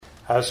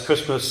As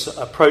Christmas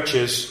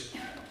approaches,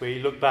 we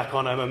look back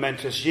on a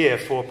momentous year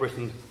for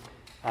Britain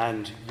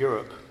and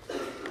Europe.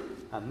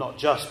 And not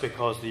just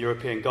because the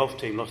European golf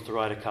team lost the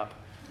Ryder Cup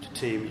to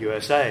Team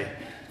USA.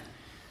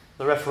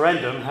 The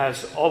referendum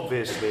has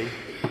obviously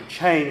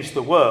changed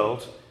the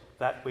world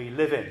that we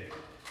live in.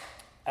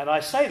 And I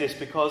say this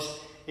because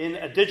in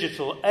a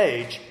digital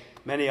age,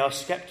 many are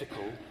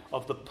sceptical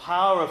of the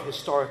power of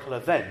historical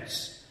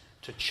events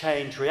to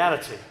change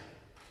reality.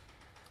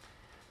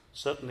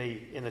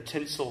 Certainly in the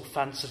tinsel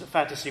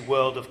fantasy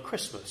world of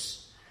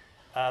Christmas,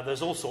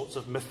 there's all sorts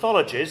of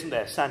mythology, isn't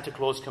there? Santa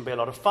Claus can be a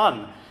lot of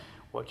fun.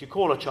 What do you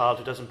call a child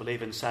who doesn't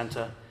believe in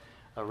Santa?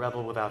 A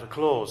rebel without a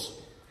clause.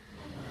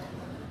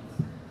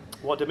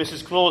 What did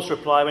Mrs. Claus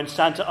reply when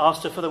Santa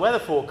asked her for the weather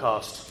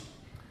forecast?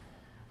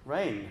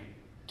 Rain,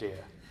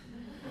 dear.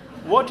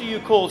 What do you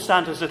call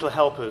Santa's little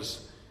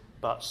helpers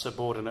but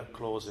subordinate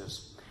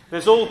clauses?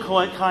 There's all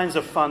kinds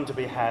of fun to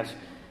be had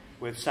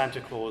with Santa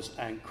Claus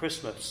and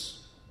Christmas.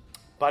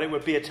 But it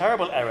would be a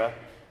terrible error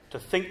to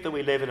think that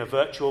we live in a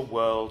virtual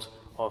world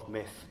of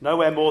myth.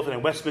 Nowhere more than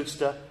in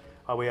Westminster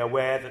are we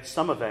aware that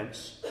some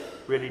events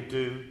really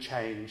do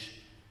change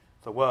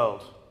the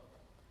world.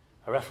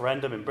 A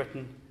referendum in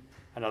Britain,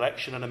 an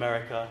election in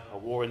America, a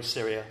war in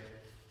Syria,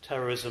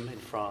 terrorism in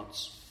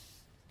France.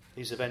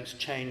 These events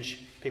change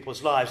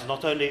people's lives,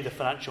 not only the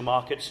financial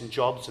markets and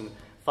jobs and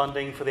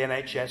funding for the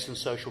NHS and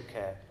social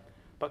care,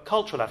 but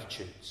cultural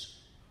attitudes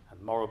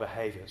and moral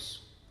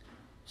behaviours.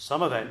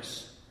 Some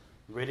events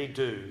really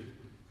do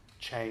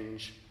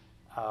change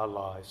our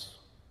lives.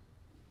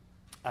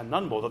 And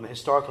none more than the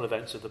historical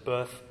events of the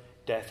birth,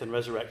 death and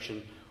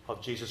resurrection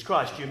of Jesus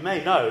Christ. You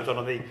may know that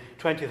on the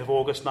 20th of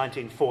August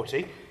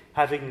 1940,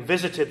 having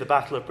visited the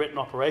Battle of Britain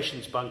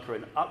operations bunker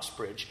in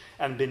Uxbridge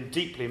and been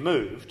deeply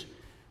moved,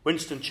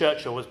 Winston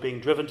Churchill was being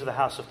driven to the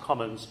House of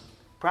Commons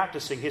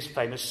practicing his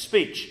famous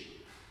speech.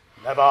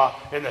 Never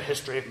in the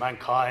history of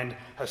mankind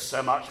has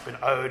so much been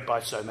owed by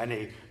so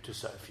many to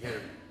so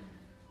few.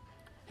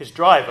 His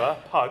driver,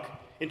 Pug,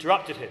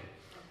 interrupted him.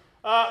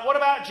 What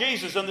about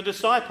Jesus and the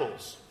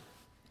disciples?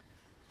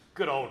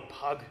 Good old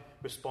Pug,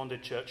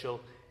 responded Churchill,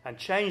 and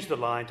changed the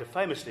line to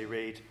famously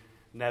read,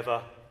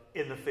 never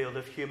in the field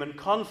of human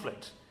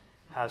conflict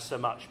has so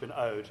much been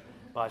owed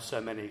by so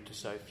many to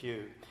so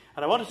few.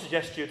 And I want to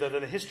suggest to you that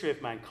in the history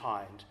of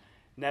mankind,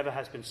 never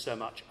has been so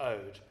much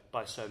owed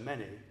by so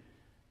many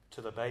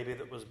to the baby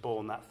that was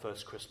born that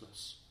first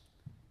Christmas,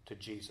 to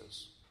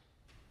Jesus.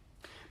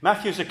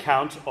 Matthew's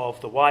account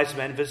of the wise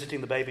men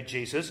visiting the baby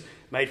Jesus,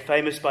 made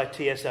famous by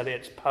T.S.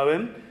 Eliot's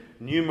poem,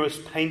 numerous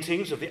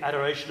paintings of the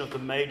adoration of the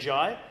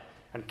Magi,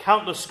 and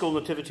countless school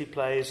nativity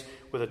plays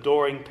with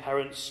adoring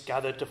parents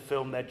gathered to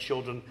film their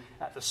children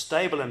at the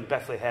stable in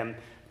Bethlehem,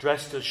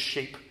 dressed as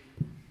sheep,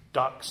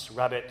 ducks,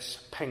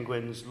 rabbits,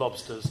 penguins,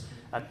 lobsters,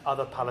 and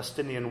other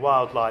Palestinian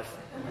wildlife.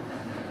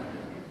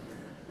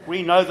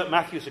 We know that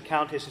Matthew's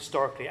account is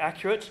historically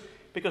accurate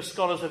because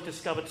scholars have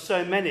discovered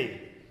so many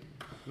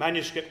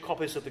manuscript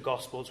copies of the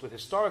Gospels with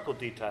historical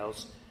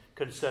details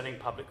concerning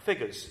public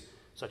figures,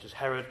 such as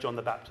Herod, John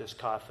the Baptist,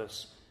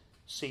 Caiaphas,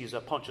 Caesar,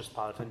 Pontius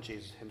Pilate, and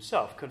Jesus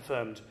himself,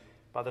 confirmed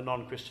by the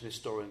non-Christian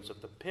historians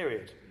of the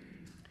period.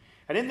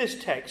 And in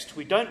this text,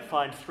 we don't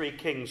find three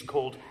kings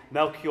called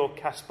Melchior,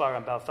 Caspar,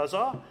 and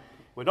Balthazar.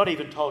 We're not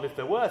even told if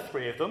there were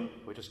three of them.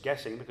 We're just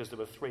guessing because there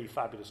were three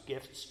fabulous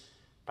gifts.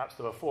 Perhaps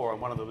there were four, and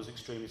one of them was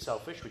extremely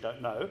selfish. We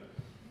don't know.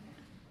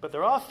 But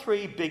there are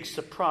three big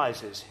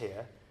surprises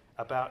here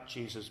about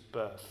Jesus'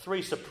 birth.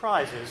 Three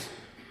surprises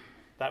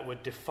that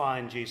would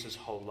define Jesus'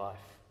 whole life.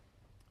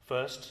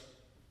 First,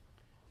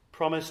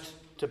 promised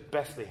to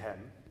Bethlehem,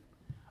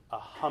 a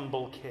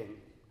humble king.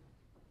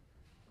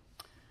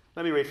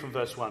 Let me read from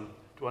verse 1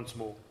 once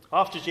more.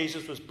 After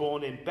Jesus was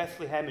born in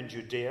Bethlehem in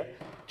Judea,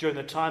 during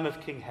the time of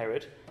King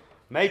Herod,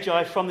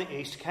 Magi from the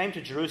east came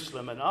to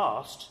Jerusalem and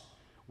asked,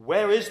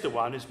 "Where is the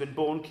one who's been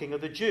born King of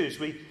the Jews?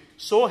 We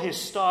saw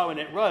his star when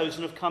it rose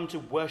and have come to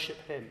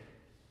worship him."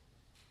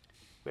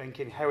 When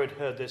King Herod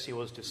heard this, he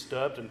was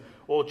disturbed, and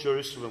all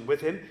Jerusalem with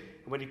him.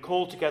 And when he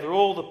called together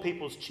all the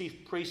people's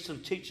chief priests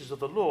and teachers of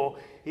the law,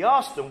 he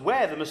asked them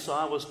where the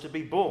Messiah was to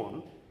be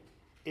born.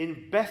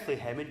 "In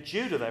Bethlehem in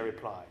Judah," they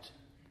replied.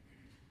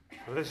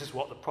 Well, this is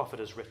what the prophet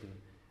has written,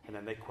 and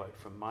then they quote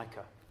from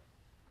Micah.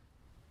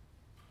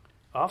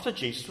 After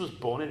Jesus was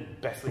born in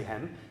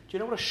Bethlehem, do you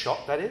know what a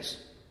shock that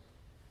is?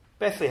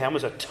 Bethlehem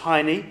was a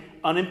tiny,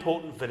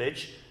 unimportant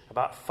village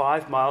about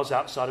 5 miles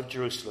outside of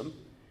Jerusalem.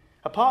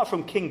 Apart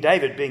from King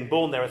David being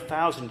born there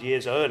 1,000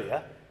 years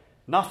earlier,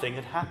 nothing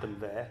had happened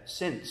there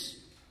since.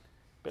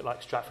 A bit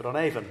like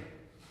Stratford-on-Avon,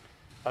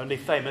 only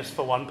famous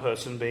for one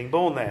person being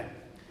born there.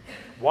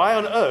 Why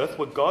on earth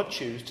would God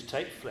choose to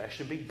take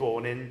flesh and be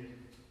born in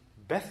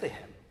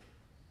Bethlehem?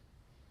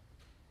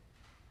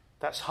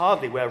 That's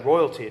hardly where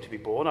royalty had to be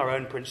born. Our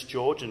own Prince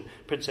George and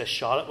Princess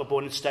Charlotte were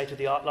born in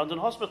state-of-the-art London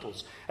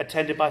hospitals,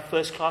 attended by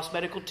first-class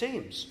medical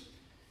teams.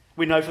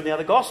 We know from the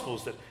other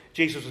Gospels that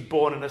Jesus was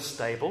born in a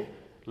stable,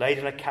 laid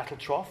in a cattle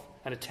trough,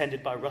 and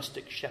attended by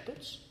rustic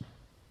shepherds.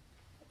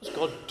 What was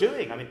God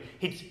doing? I mean,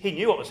 he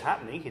knew what was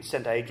happening. He'd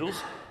sent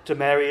angels to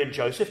Mary and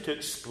Joseph to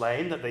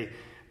explain that the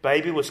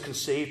baby was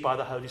conceived by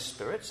the Holy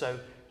Spirit, so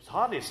it's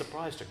hardly a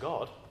surprise to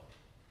God.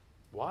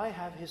 Why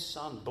have his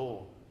son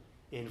born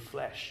in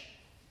flesh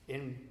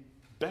in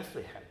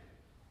Bethlehem?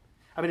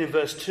 I mean, in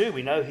verse 2,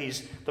 we know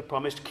he's the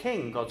promised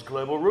king, God's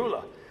global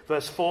ruler.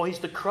 Verse 4, he's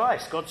the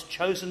Christ, God's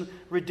chosen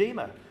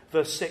redeemer.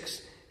 Verse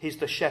 6, he's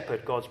the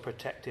shepherd, God's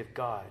protective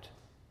guide.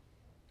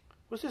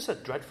 Was this a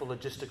dreadful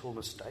logistical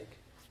mistake?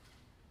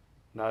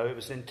 No, it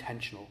was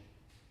intentional.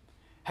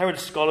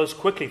 Herod's scholars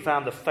quickly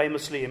found the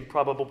famously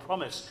improbable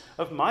promise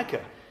of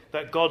Micah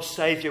that God's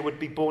Saviour would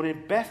be born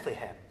in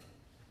Bethlehem.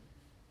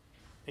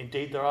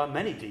 Indeed, there are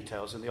many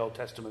details in the Old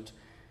Testament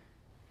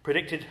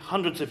predicted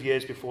hundreds of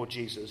years before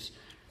Jesus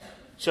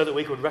so that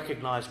we could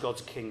recognize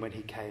God's king when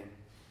he came.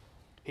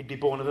 He'd be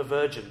born of a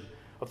virgin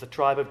of the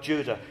tribe of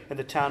Judah in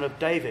the town of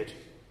David.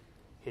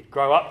 He'd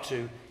grow up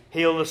to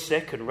heal the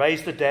sick and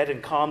raise the dead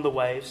and calm the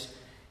waves.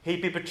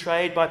 He'd be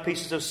betrayed by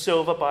pieces of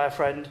silver by a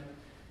friend,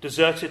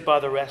 deserted by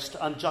the rest,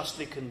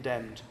 unjustly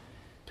condemned,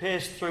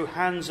 pierced through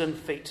hands and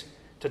feet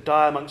to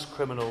die amongst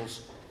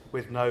criminals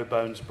with no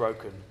bones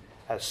broken,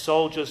 as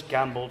soldiers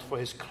gambled for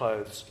his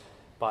clothes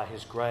by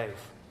his grave.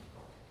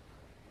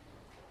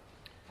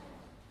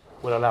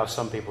 We'll allow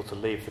some people to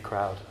leave the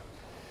crowd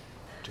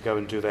to go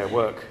and do their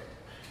work.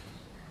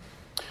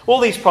 All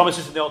these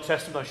promises in the Old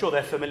Testament, I'm sure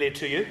they're familiar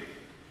to you,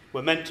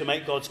 were meant to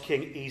make God's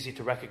king easy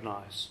to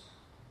recognize.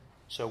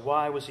 So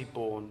why was he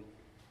born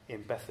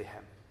in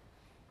Bethlehem?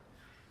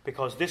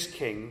 Because this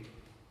king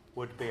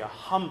would be a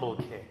humble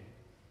king.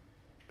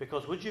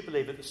 Because would you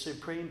believe that the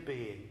supreme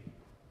being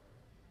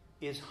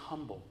is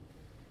humble?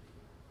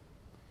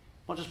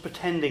 Not just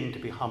pretending to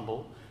be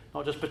humble,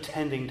 not just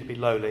pretending to be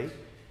lowly.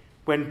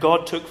 When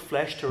God took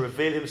flesh to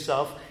reveal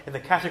himself in the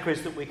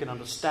categories that we can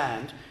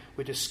understand,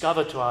 we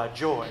discover to our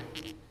joy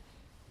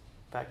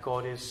that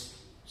God is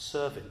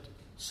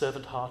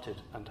servant-hearted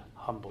and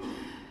humble.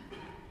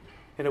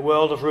 In a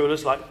world of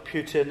rulers like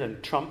Putin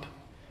and Trump,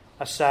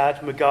 Assad,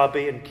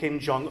 Mugabe and Kim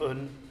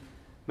Jong-un,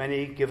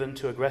 many given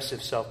to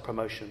aggressive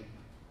self-promotion,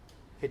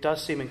 it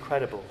does seem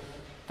incredible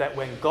that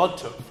when God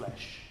took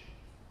flesh,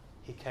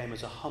 he came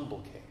as a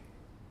humble king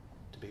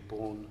to be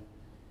born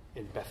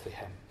in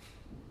Bethlehem.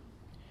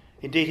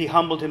 Indeed, he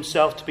humbled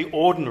himself to be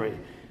ordinary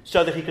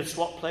so that he could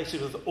swap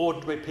places with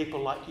ordinary people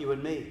like you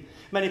and me.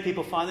 Many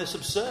people find this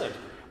absurd.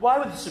 Why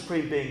would the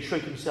supreme being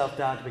shrink himself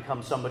down to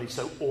become somebody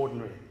so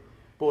ordinary,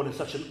 born in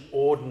such an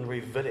ordinary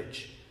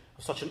village,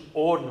 of such an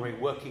ordinary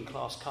working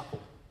class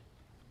couple?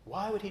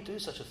 Why would he do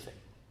such a thing?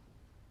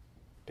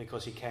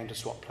 Because he came to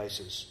swap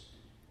places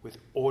with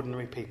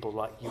ordinary people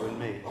like you and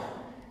me.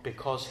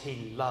 Because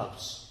he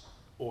loves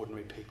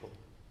ordinary people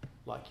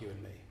like you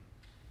and me.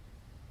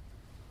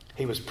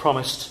 He was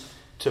promised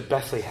to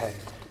Bethlehem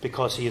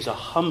because he is a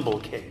humble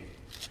king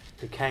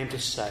who came to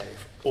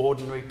save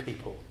ordinary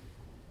people,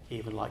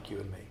 even like you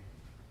and me.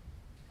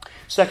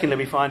 Secondly,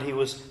 we find he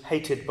was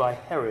hated by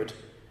Herod,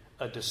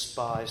 a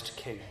despised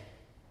king.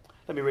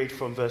 Let me read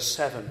from verse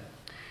 7.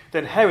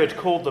 Then Herod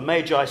called the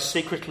Magi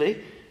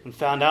secretly and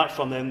found out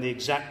from them the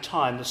exact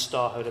time the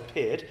star had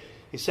appeared.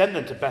 He sent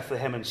them to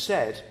Bethlehem and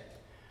said,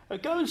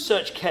 "Go and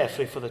search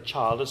carefully for the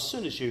child. As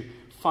soon as you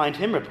find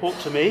him, report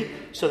to me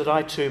so that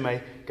I too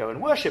may go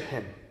and worship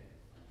him."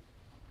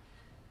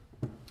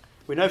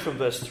 We know from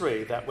verse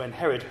 3 that when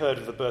Herod heard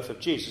of the birth of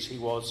Jesus, he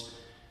was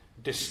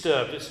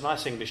disturbed. It's a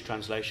nice English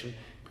translation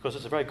because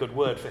it's a very good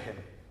word for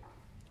him.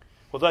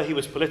 Although he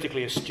was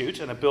politically astute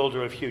and a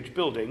builder of huge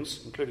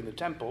buildings, including the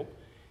temple,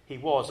 he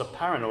was a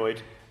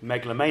paranoid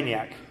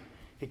megalomaniac.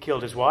 He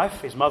killed his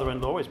wife, his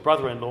mother-in-law, his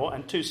brother-in-law,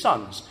 and 2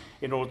 sons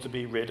in order to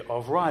be rid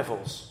of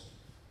rivals.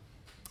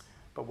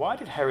 But why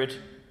did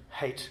Herod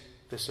hate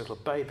this little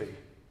baby?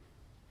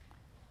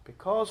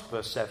 Because,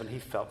 verse 7, he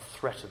felt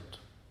threatened.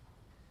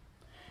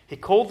 He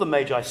called the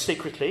Magi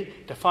secretly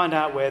to find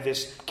out where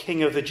this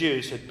king of the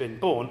Jews had been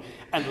born.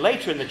 And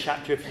later in the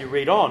chapter, if you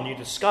read on, you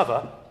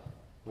discover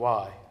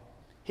why.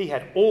 He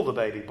had all the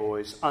baby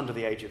boys under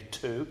the age of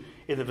 2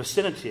 in the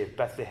vicinity of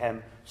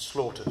Bethlehem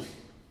slaughtered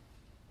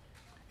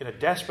in a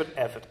desperate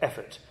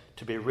effort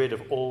to be rid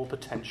of all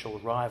potential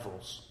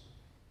rivals.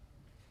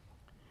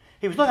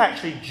 He was not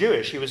actually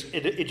Jewish, he was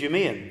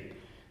Idumean,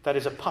 that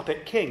is a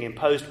puppet king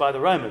imposed by the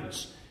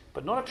Romans,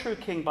 but not a true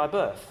king by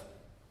birth.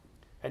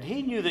 And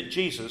he knew that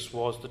Jesus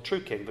was the true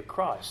king, the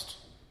Christ,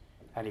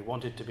 and he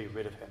wanted to be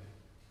rid of him.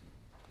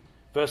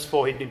 Verse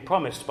 4, he'd been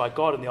promised by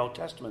God in the Old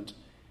Testament,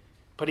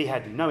 but he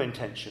had no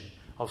intention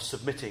of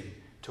submitting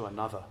to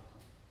another,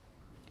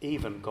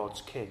 even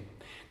God's king.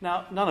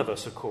 Now, none of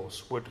us, of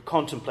course, would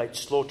contemplate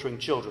slaughtering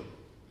children,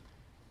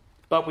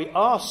 but we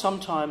are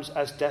sometimes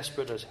as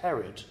desperate as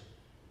Herod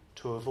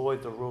to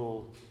avoid the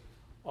rule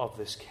of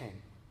this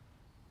king.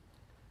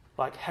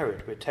 Like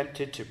Herod, we're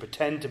tempted to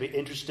pretend to be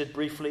interested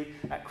briefly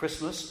at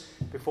Christmas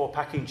before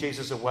packing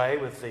Jesus away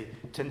with the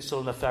tinsel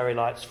and the fairy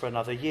lights for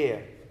another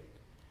year,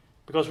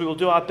 because we will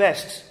do our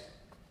best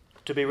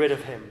to be rid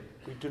of him.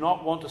 We do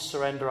not want to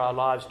surrender our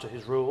lives to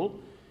his rule.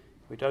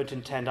 We don't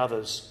intend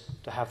others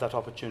to have that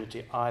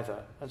opportunity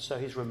either, and so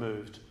he's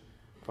removed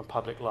from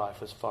public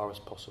life as far as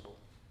possible.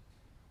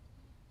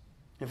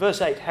 In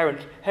verse 8,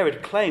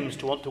 Herod claims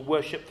to want to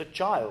worship the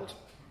child.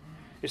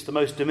 It's the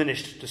most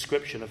diminished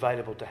description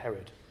available to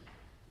Herod.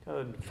 Go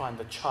and find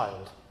the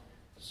child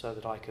so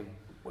that I can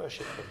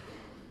worship him.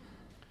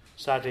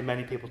 Sadly,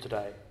 many people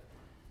today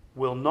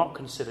will not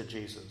consider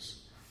Jesus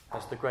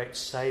as the great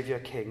Saviour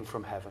King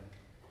from heaven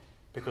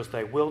because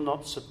they will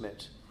not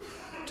submit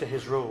to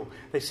his rule.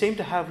 They seem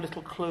to have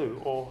little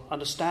clue or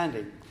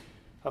understanding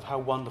of how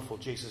wonderful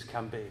Jesus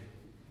can be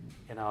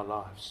in our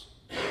lives.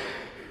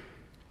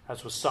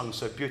 As was sung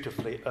so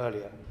beautifully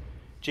earlier,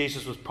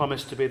 Jesus was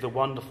promised to be the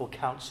wonderful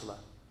Counselor,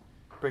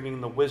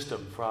 bringing the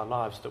wisdom for our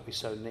lives that we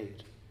so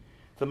need.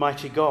 The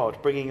mighty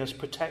God, bringing us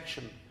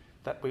protection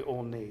that we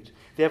all need.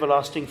 The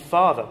everlasting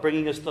Father,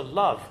 bringing us the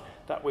love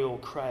that we all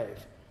crave.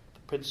 The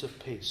Prince of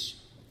Peace,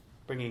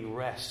 bringing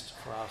rest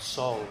for our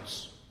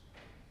souls.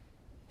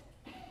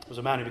 There was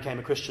a man who became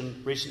a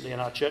Christian recently in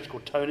our church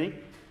called Tony.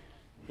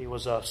 He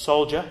was a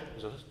soldier.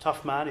 He was a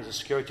tough man. He's a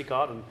security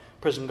guard and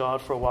prison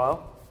guard for a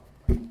while.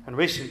 And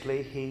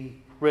recently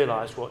he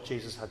realised what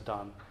Jesus had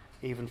done,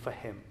 even for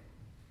him.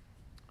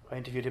 I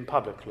interviewed him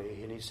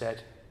publicly, and he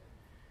said,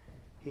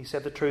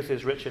 the truth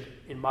is, Richard,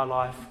 in my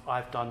life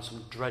I've done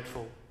some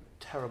dreadful,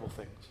 terrible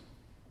things.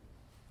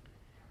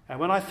 And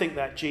when I think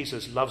that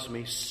Jesus loves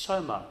me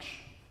so much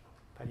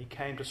that he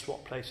came to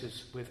swap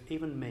places with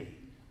even me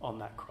on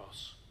that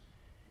cross,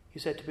 he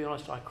said, to be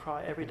honest, I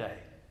cry every day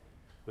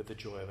with the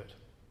joy of it.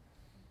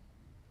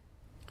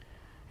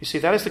 You see,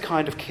 that is the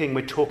kind of king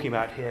we're talking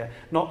about here,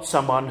 not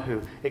someone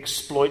who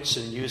exploits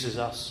and uses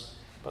us,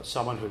 but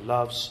someone who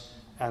loves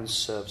and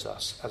serves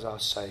us as our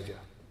Saviour.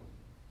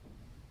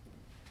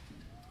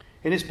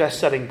 In his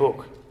best-selling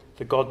book,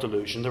 The God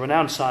Delusion, the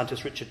renowned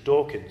scientist Richard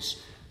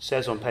Dawkins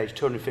says on page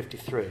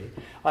 253,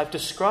 I've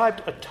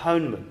described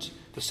atonement,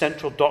 the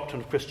central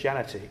doctrine of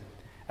Christianity,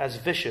 as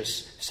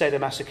vicious,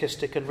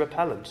 sadomasochistic and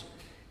repellent.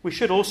 We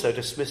should also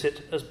dismiss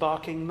it as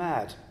barking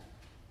mad.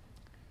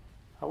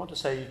 I want to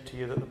say to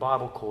you that the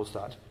Bible calls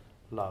that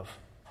love.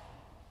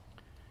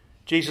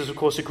 Jesus, of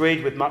course,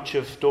 agreed with much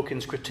of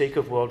Dawkins' critique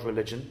of world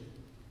religion.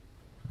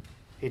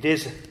 It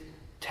is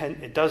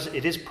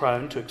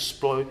prone to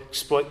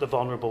exploit the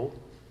vulnerable,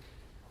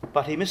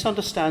 but he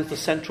misunderstands the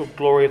central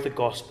glory of the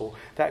gospel,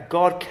 that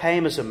God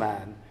came as a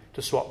man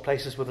to swap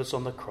places with us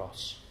on the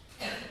cross.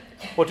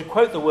 Or to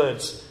quote the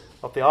words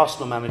of the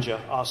Arsenal manager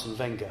Arsene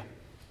Wenger,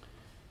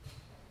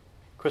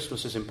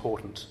 Christmas is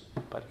important,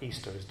 but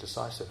Easter is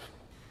decisive.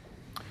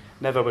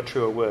 Never were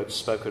truer words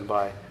spoken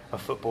by a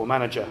football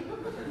manager.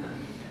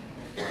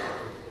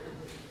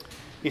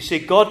 You see,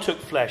 God took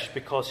flesh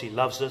because he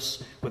loves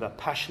us with a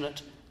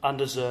passionate,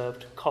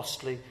 undeserved,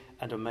 costly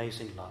and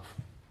amazing love.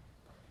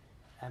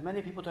 And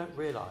many people don't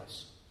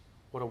realise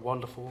what a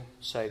wonderful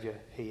Saviour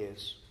he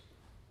is.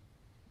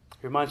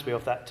 It reminds me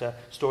of that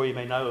story you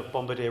may know of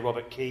Bombardier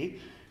Robert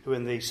Key, who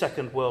in the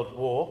Second World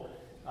War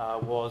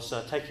was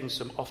taking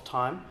some off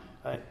time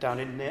down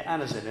near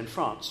Anazin in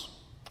France.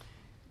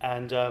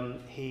 And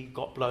he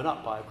got blown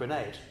up by a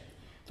grenade.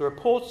 The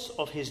reports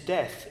of his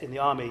death in the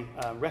army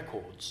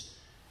records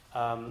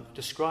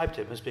described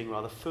him as being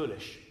rather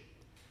foolish,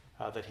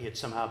 that he had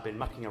somehow been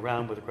mucking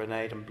around with a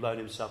grenade and blown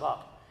himself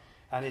up.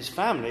 And his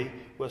family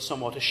were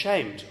somewhat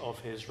ashamed of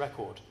his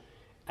record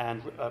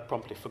and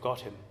promptly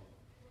forgot him.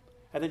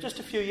 And then just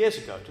a few years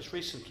ago, just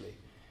recently,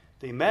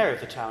 the mayor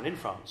of the town in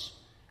France,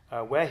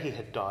 where he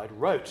had died,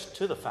 wrote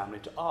to the family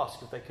to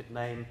ask if they could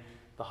name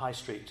the high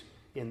street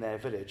in their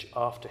village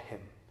after him,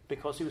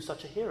 because he was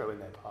such a hero in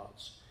their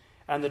parts.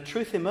 And the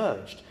truth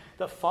emerged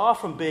that far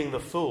from being the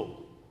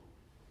fool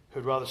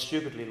who'd rather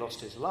stupidly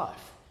lost his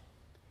life,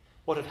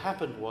 what had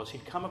happened was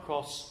he'd come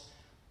across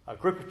a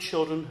group of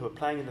children who were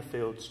playing in the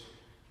fields,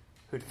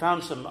 who'd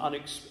found some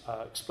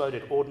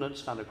unexploded ordnance,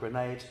 found a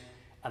grenade,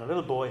 and a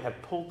little boy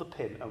had pulled the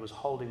pin and was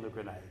holding the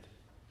grenade.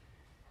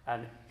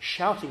 And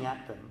shouting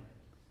at them,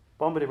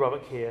 Bombardier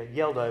Robert here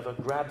yelled over,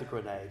 grabbed the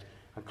grenade,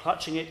 and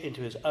clutching it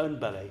into his own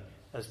belly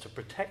as to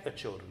protect the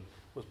children,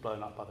 was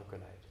blown up by the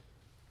grenade.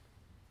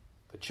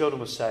 The children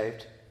were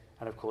saved,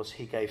 and of course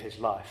he gave his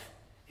life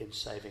in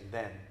saving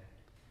them.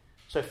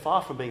 So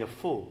far from being a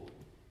fool,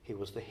 he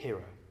was the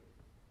hero.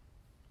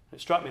 It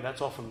struck me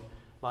that's often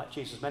like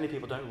Jesus. Many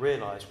people don't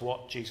realise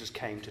what Jesus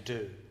came to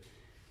do.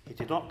 He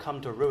did not come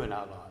to ruin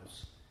our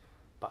lives,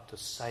 but to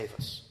save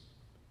us,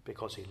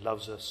 because he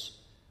loves us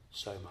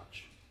so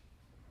much.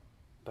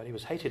 But he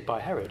was hated by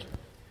Herod,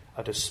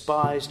 a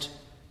despised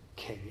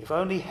king. If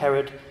only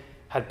Herod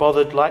had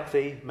bothered, like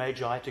the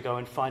Magi, to go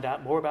and find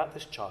out more about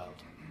this child.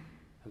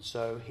 And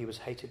so he was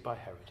hated by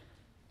Herod,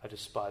 a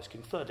despised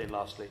king. Thirdly and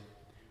lastly,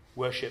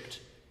 worshipped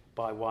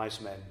by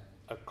wise men,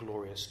 a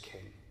glorious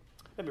king.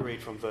 Let me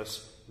read from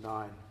verse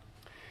 9.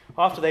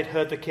 After they'd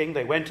heard the king,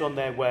 they went on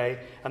their way,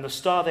 and the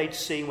star they'd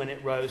seen when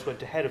it rose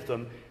went ahead of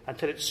them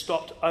until it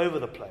stopped over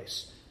the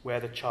place where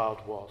the child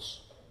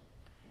was.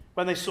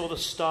 When they saw the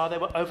star, they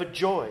were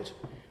overjoyed.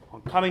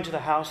 On coming to the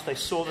house, they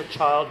saw the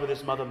child with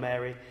his mother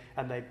Mary,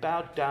 and they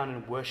bowed down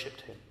and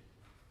worshipped him.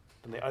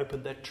 Then they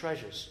opened their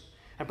treasures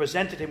and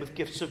presented him with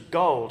gifts of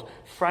gold,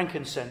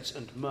 frankincense,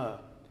 and myrrh.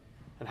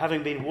 And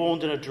having been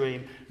warned in a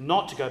dream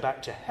not to go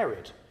back to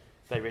Herod,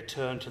 they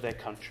returned to their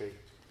country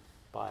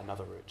by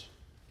another route.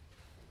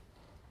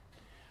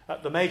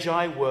 The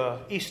Magi were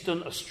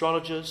Eastern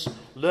astrologers,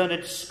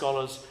 learned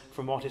scholars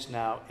from what is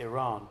now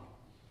Iran.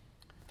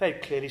 They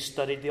had clearly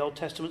studied the Old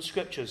Testament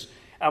scriptures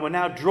and were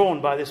now drawn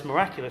by this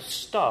miraculous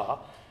star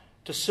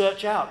to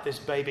search out this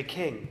baby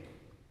king.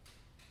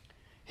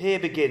 Here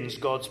begins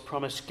God's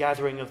promised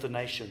gathering of the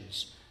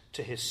nations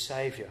to his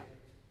Saviour.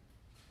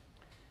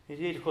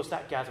 Indeed, of course,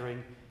 that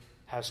gathering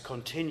has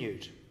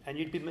continued, and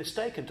you'd be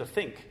mistaken to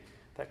think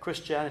that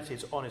Christianity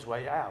is on its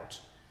way out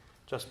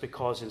just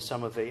because in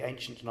some of the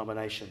ancient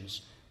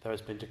denominations there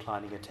has been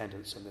declining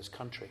attendance in this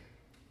country.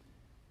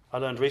 I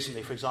learned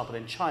recently, for example,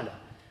 in China,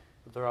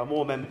 that there are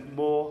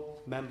more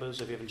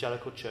members of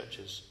evangelical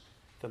churches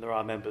than there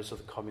are members of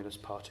the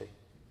Communist Party.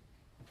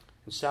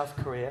 In South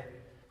Korea,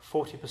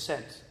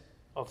 40%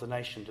 of the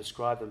nation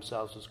describe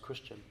themselves as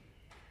Christian.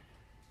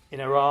 In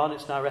Iran,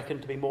 it's now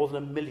reckoned to be more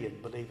than 1 million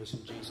believers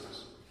in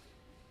Jesus.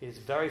 It is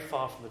very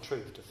far from the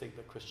truth to think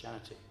that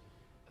Christianity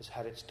has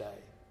had its day.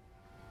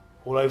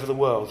 All over the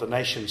world, the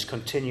nations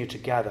continue to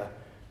gather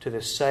to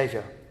this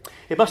Saviour.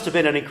 It must have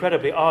been an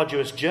incredibly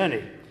arduous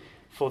journey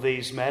for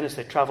these men as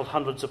they travelled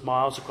hundreds of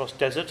miles across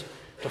desert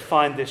to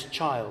find this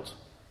child.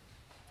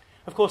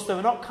 Of course, they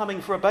were not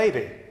coming for a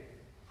baby.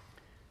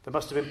 There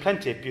must have been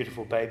plenty of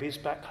beautiful babies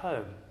back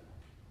home.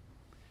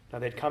 Now,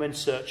 they'd come in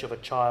search of a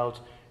child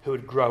who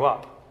would grow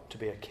up to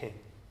be a king.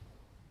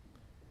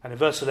 And in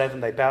verse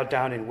 11, they bowed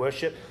down in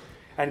worship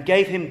and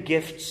gave him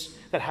gifts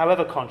that,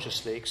 however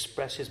consciously,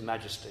 express his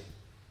majesty.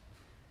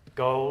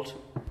 Gold,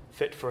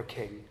 fit for a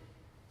king.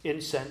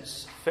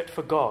 Incense, fit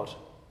for God.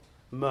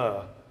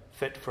 Myrrh,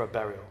 fit for a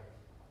burial.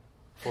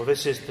 For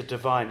this is the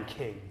divine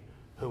King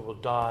who will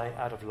die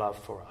out of love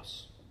for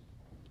us.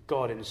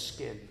 God in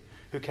skin,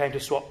 who came to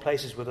swap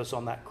places with us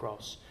on that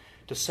cross,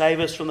 to save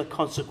us from the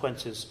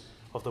consequences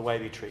of the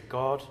way we treat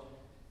God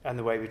and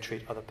the way we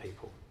treat other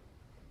people.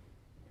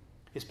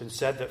 It's been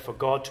said that for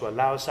God to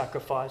allow a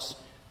sacrifice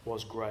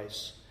was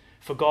grace.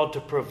 For God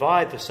to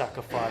provide the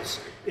sacrifice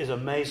is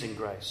amazing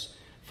grace.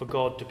 For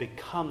God to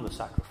become the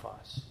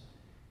sacrifice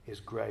is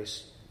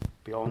grace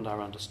beyond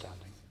our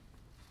understanding.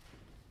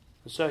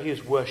 And so he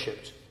is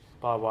worshipped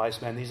by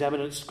wise men. These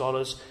eminent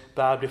scholars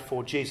bowed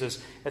before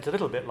Jesus. It's a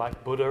little bit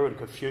like Buddha and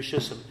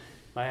Confucius, and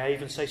may I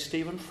even say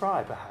Stephen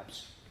Fry,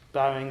 perhaps,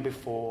 bowing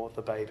before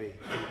the baby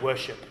in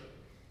worship.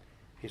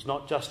 He's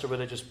not just a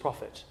religious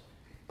prophet,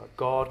 but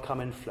God come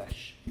in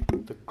flesh,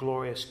 the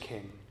glorious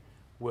King,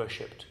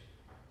 worshipped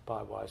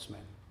by wise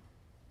men.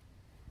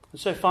 And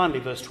so finally,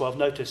 verse 12,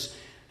 notice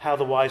how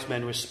the wise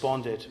men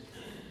responded.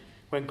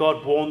 When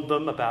God warned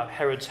them about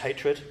Herod's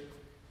hatred,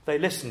 they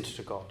listened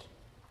to God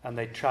and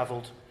they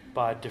travelled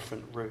by a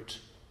different route.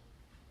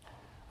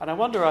 And I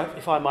wonder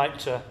if I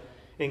might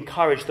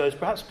encourage those,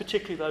 perhaps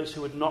particularly those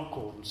who would not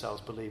call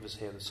themselves believers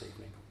here this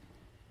evening.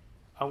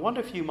 I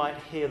wonder if you might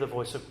hear the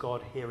voice of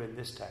God here in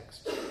this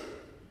text,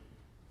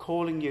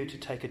 calling you to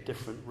take a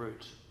different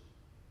route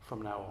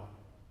from now on.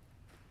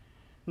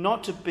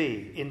 Not to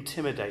be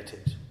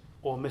intimidated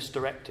or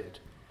misdirected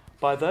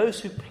by those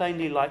who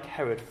plainly, like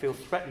Herod, feel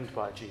threatened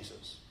by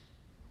Jesus,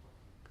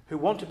 who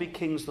want to be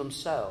kings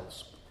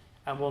themselves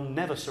and will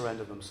never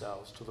surrender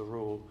themselves to the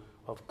rule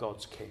of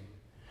God's king,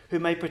 who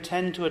may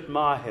pretend to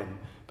admire him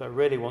but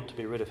really want to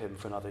be rid of him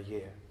for another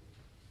year.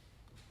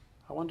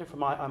 I wonder if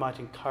I might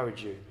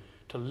encourage you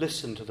to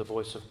listen to the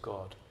voice of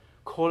God,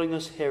 calling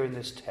us here in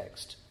this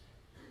text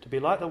to be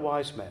like the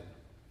wise men,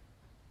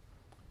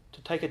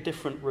 to take a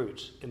different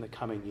route in the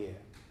coming year,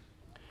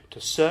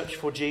 to search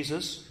for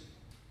Jesus,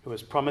 who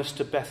was promised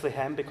to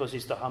Bethlehem because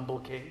he's the humble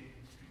king,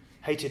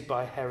 hated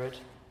by Herod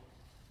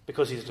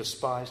because he's a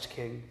despised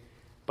king,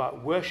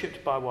 but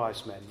worshipped by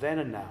wise men then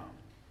and now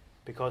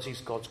because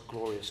he's God's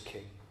glorious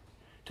king.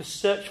 To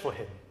search for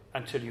him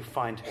until you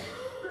find him,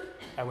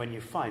 and when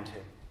you find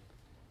him,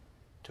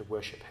 to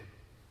worship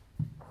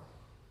him.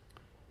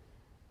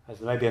 As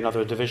there may be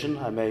another division,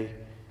 I may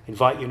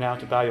invite you now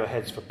to bow your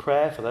heads for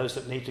prayer. For those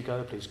that need to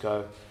go, please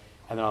go,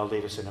 and then I'll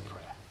lead us in a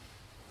prayer.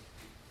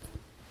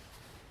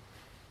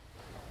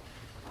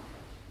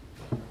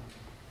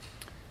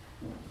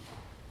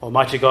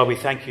 Almighty God, we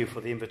thank you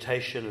for the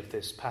invitation of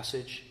this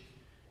passage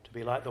to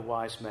be like the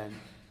wise men,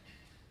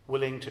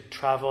 willing to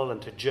travel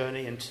and to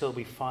journey until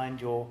we find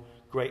your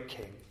great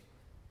King,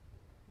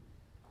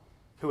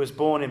 who was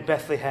born in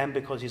Bethlehem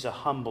because he's a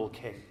humble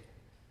king,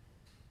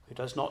 who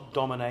does not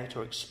dominate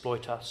or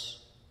exploit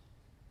us,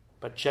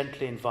 but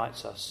gently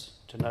invites us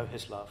to know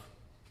his love.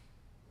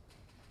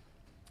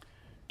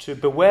 To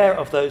beware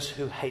of those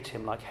who hate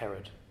him like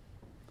Herod,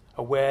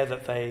 aware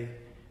that they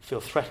feel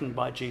threatened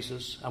by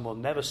Jesus and will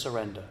never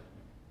surrender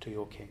to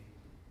your King.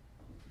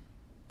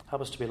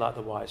 Help us to be like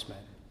the wise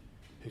men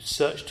who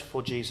searched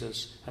for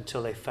Jesus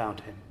until they found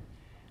him,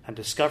 and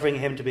discovering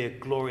him to be a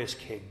glorious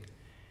King,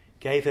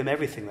 gave him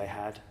everything they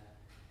had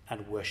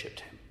and worshipped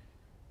him.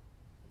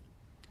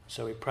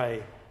 So we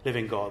pray,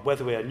 living God,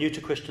 whether we are new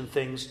to Christian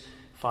things,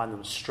 find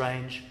them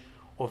strange,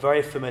 or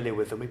very familiar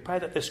with them, we pray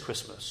that this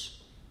Christmas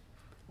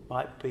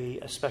might be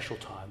a special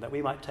time, that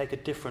we might take a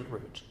different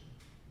route.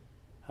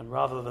 And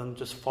rather than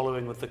just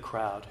following with the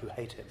crowd who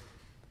hate him,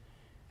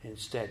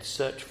 instead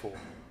search for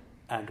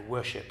and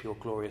worship your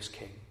glorious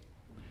King,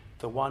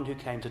 the one who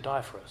came to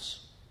die for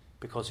us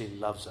because he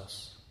loves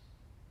us.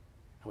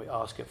 And we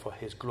ask it for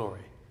his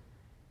glory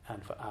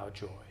and for our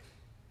joy.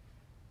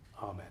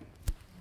 Amen.